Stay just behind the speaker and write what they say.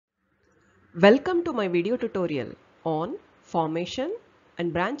Welcome to my video tutorial on formation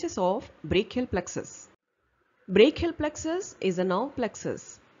and branches of brachial plexus. Brachial plexus is a nerve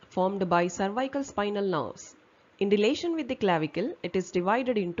plexus formed by cervical spinal nerves. In relation with the clavicle, it is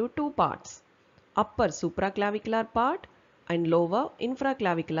divided into two parts, upper supraclavicular part and lower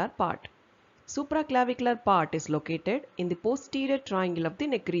infraclavicular part. Supraclavicular part is located in the posterior triangle of the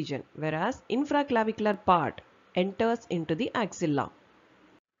neck region, whereas infraclavicular part enters into the axilla.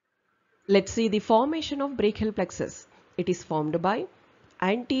 Let's see the formation of brachial plexus. It is formed by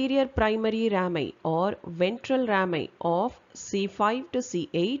anterior primary rami or ventral rami of C5 to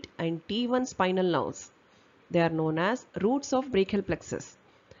C8 and T1 spinal nerves. They are known as roots of brachial plexus.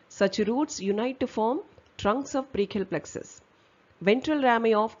 Such roots unite to form trunks of brachial plexus. Ventral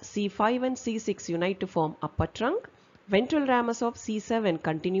rami of C5 and C6 unite to form upper trunk. Ventral ramus of C7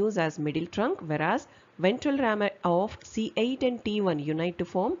 continues as middle trunk, whereas ventral rami of C8 and T1 unite to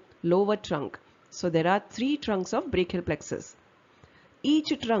form lower trunk. So there are three trunks of brachial plexus.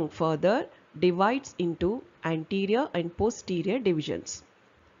 Each trunk further divides into anterior and posterior divisions.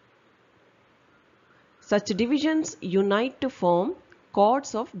 Such divisions unite to form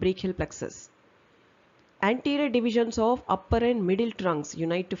cords of brachial plexus. Anterior divisions of upper and middle trunks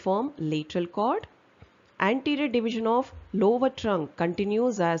unite to form lateral cord. Anterior division of lower trunk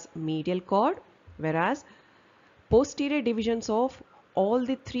continues as medial cord, whereas posterior divisions of all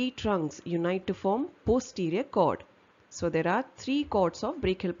the three trunks unite to form posterior cord. So there are three cords of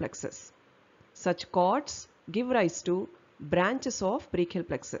brachial plexus. Such cords give rise to branches of brachial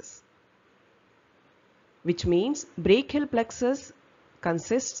plexus, which means brachial plexus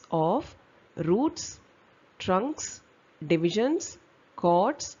consists of roots, trunks, divisions,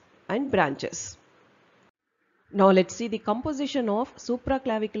 cords and branches. Now let's see the composition of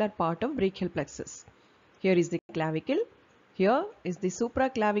supraclavicular part of brachial plexus. Here is the clavicle. Here is the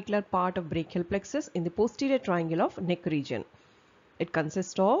supraclavicular part of brachial plexus in the posterior triangle of neck region. It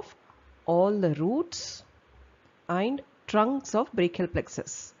consists of all the roots and trunks of brachial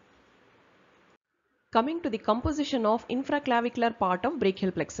plexus. Coming to the composition of infraclavicular part of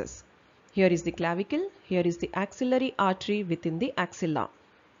brachial plexus. Here is the clavicle, here is the axillary artery within the axilla.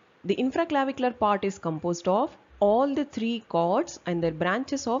 The infraclavicular part is composed of all the three cords and their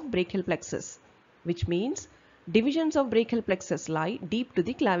branches of brachial plexus, which means divisions of brachial plexus lie deep to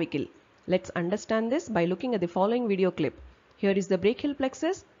the clavicle. Let's understand this by looking at the following video clip. Here is the brachial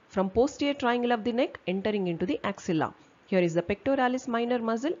plexus from posterior triangle of the neck entering into the axilla. Here is the pectoralis minor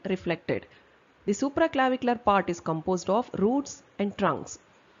muscle reflected. The supraclavicular part is composed of roots and trunks.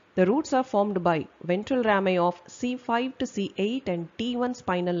 The roots are formed by ventral rami of C5 to C8 and T1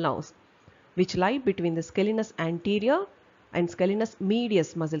 spinal nerves, which lie between the scalenus anterior and scalenus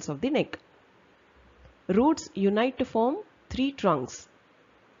medius muscles of the neck. Roots unite to form three trunks.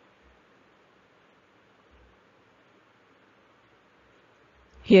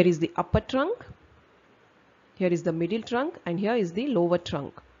 Here is the upper trunk, here is the middle trunk and here is the lower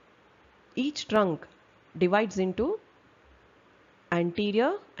trunk. Each trunk divides into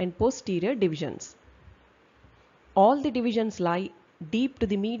anterior and posterior divisions. All the divisions lie deep to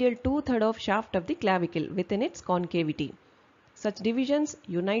the medial 2/3 of shaft of the clavicle within its concavity. Such divisions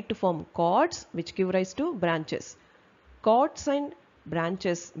unite to form cords which give rise to branches. Cords and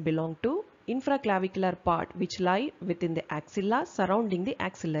branches belong to infraclavicular part which lie within the axilla surrounding the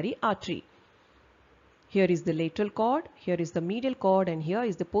axillary artery. Here is the lateral cord, here is the medial cord and here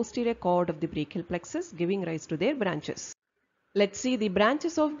is the posterior cord of the brachial plexus giving rise to their branches. Let's see the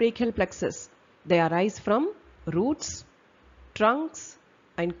branches of brachial plexus. They arise from roots, trunks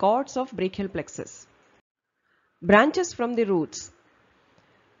and cords of brachial plexus. Branches from the roots.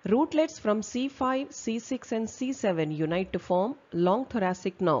 Rootlets from C5, C6 and C7 unite to form long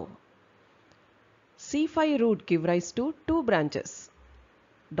thoracic nerve. C5 root give rise to two branches,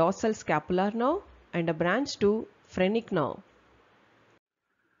 dorsal scapular nerve and a branch to phrenic nerve.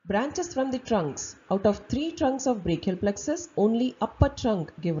 Branches from the trunks. Out of three trunks of brachial plexus, only upper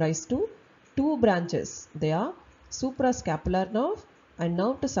trunk give rise to two branches. They are suprascapular nerve and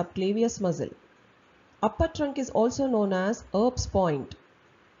nerve to subclavius muscle. Upper trunk is also known as Erb's point,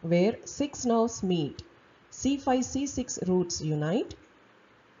 where six nerves meet. C5, C6 roots unite.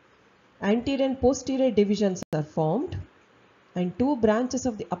 Anterior and posterior divisions are formed and two branches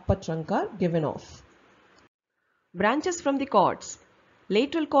of the upper trunk are given off. Branches from the cords.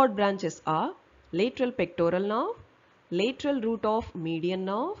 Lateral cord branches are lateral pectoral nerve, lateral root of median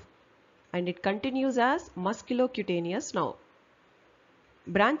nerve and it continues as musculocutaneous nerve.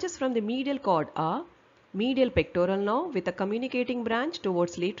 Branches from the medial cord are medial pectoral nerve with a communicating branch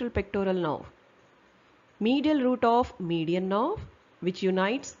towards lateral pectoral nerve, medial root of median nerve which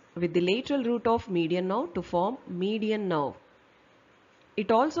unites with the lateral root of median nerve to form median nerve.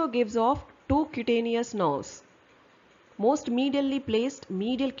 It also gives off two cutaneous nerves. Most medially placed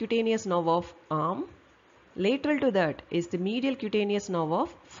medial cutaneous nerve of arm. Lateral to that is the medial cutaneous nerve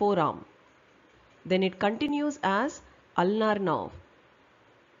of forearm. Then it continues as ulnar nerve.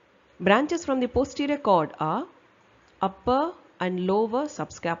 Branches from the posterior cord are upper and lower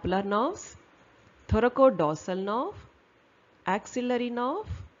subscapular nerves, thoracodorsal nerve, axillary nerve,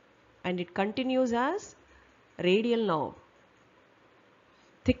 and it continues as radial nerve.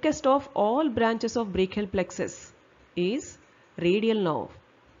 Thickest of all branches of brachial plexus is radial nerve.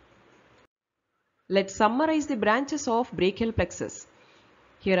 Let's summarize the branches of brachial plexus.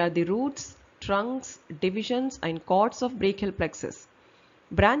 Here are the roots, trunks, divisions and cords of brachial plexus.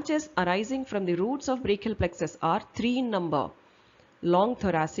 Branches arising from the roots of brachial plexus are 3 in number: long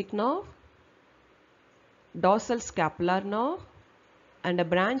thoracic nerve, dorsal scapular nerve, and a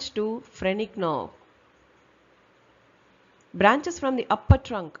branch to phrenic nerve. Branches from the upper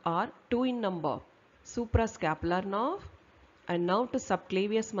trunk are 2 in number: suprascapular nerve and nerve to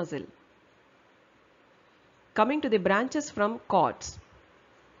subclavius muscle. Coming to the branches from cords.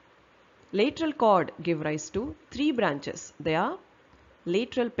 Lateral cord give rise to 3 branches. They are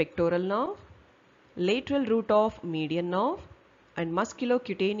lateral pectoral nerve, lateral root of median nerve, and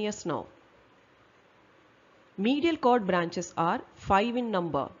musculocutaneous nerve. Medial cord branches are 5 in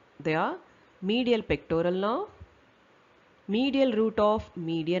number. They are medial pectoral nerve, medial root of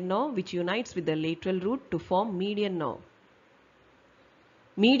median nerve which unites with the lateral root to form median nerve,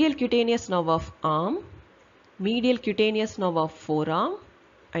 medial cutaneous nerve of arm, medial cutaneous nerve of forearm,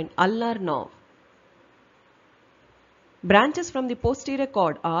 and ulnar nerve. Branches from the posterior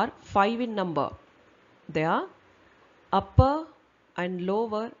cord are 5 in number. They are upper and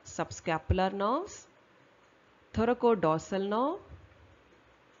lower subscapular nerves, thoracodorsal nerve,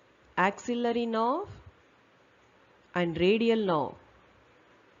 axillary nerve, and radial nerve.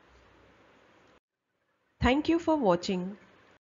 Thank you for watching.